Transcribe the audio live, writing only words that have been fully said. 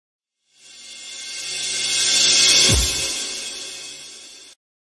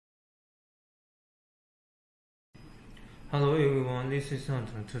Hello everyone, this is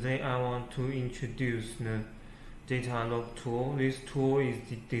Hunter. Today I want to introduce the data log tool. This tool is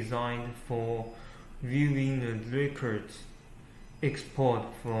designed for viewing the records export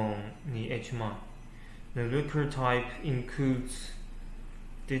from the HMI. The record type includes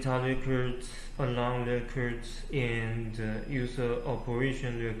data records, alarm records, and user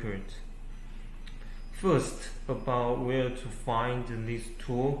operation records. First, about where to find this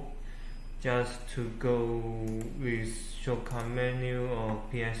tool. Just to go with shortcut menu or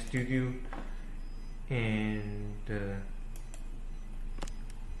PI Studio and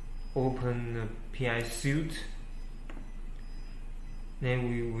open the PI suite.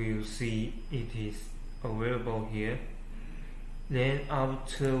 Then we will see it is available here. Then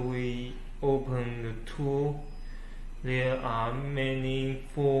after we open the tool, there are many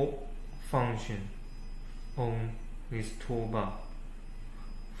functions on this toolbar: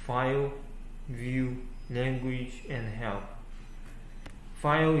 file, view, language, and help.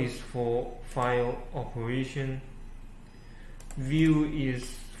 File is for file operation. View is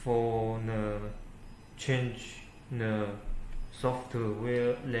for the change the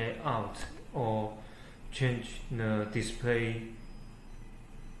software layout or change the display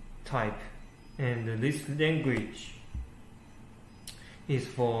type. And this language is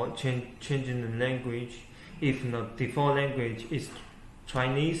for changing the language. If the default language is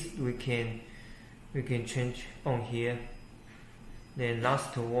Chinese, we can change on here. Then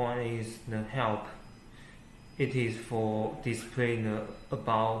last one is the help. It is for displaying the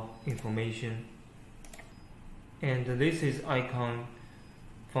about information. And this is icon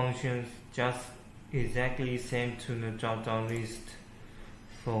functions, just exactly same to the drop down list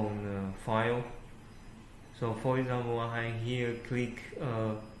from the file. So for example, I here click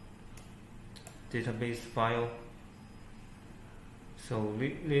database file. So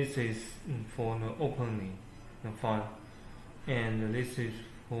this is for the opening the file, and this is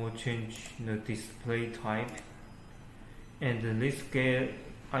for change the display type, and this scale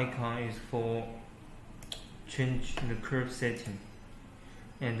icon is for change the curve setting,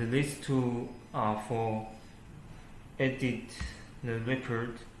 and these two are for edit the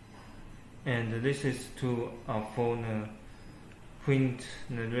record, and this is two are for the print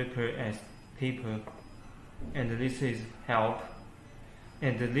the record as paper, and this is help.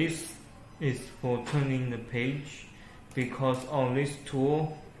 And this is for turning the page, because on this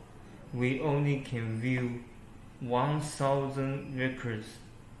tool we only can view 1000 records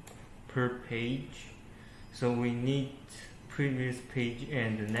per page, so we need previous page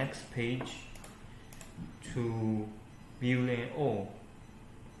and the next page to view them all.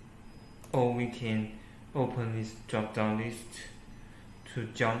 Or we can open this drop down list to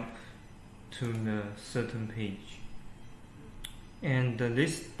jump to the certain page. And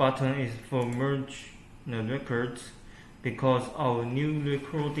this button is for merge the records, because our new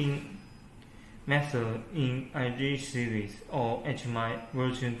recording method in IG series or HMI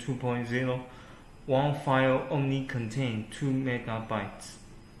version 2.0, one file only contains 2 megabytes.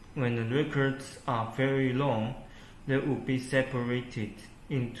 When the records are very long, they will be separated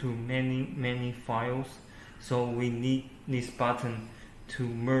into many files, so we need this button to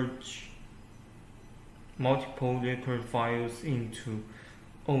merge multiple record files into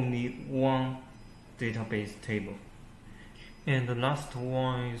only one database table. And the last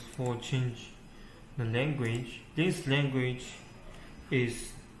one is for change the language. This language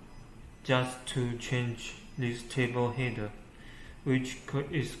is just to change this table header, which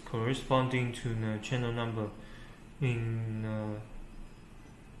is corresponding to the channel number in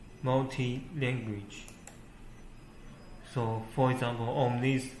multi-language. So for example, on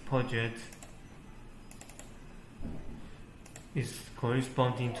this project is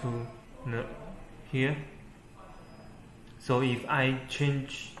corresponding to the here. So if I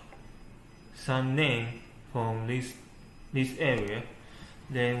change some name from this area,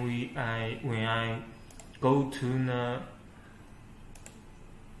 then when I go to the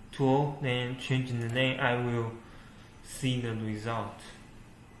tool, then changing the name, I will see the result.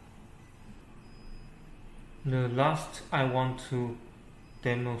 The last I want to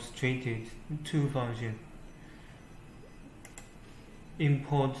demonstrate it, two functions: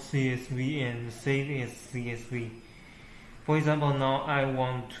 import CSV and save as CSV. For example, now I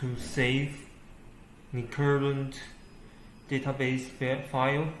want to save the current database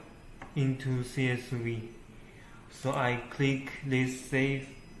file into CSV. So I click this save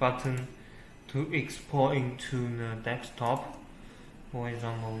button to export into the desktop. For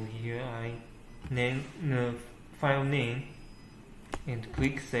example, here I name the file name and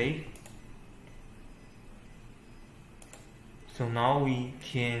click save. So now we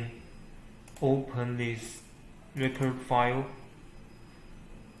can open this record file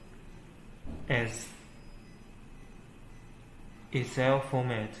as Excel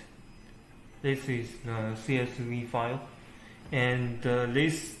format. This is the CSV file, and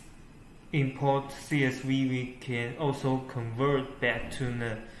this import CSV we can also convert back to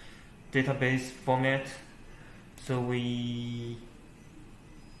the database format. So we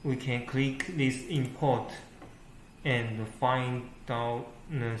can click this import and find out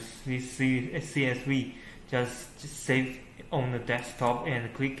this CSV. Just save on the desktop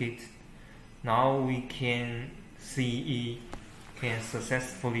and click it. Now we can see it can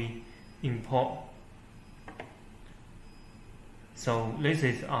successfully import. So this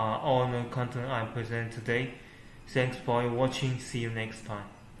is all the content I present today. Thanks for watching. See you next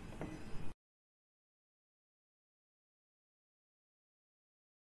time.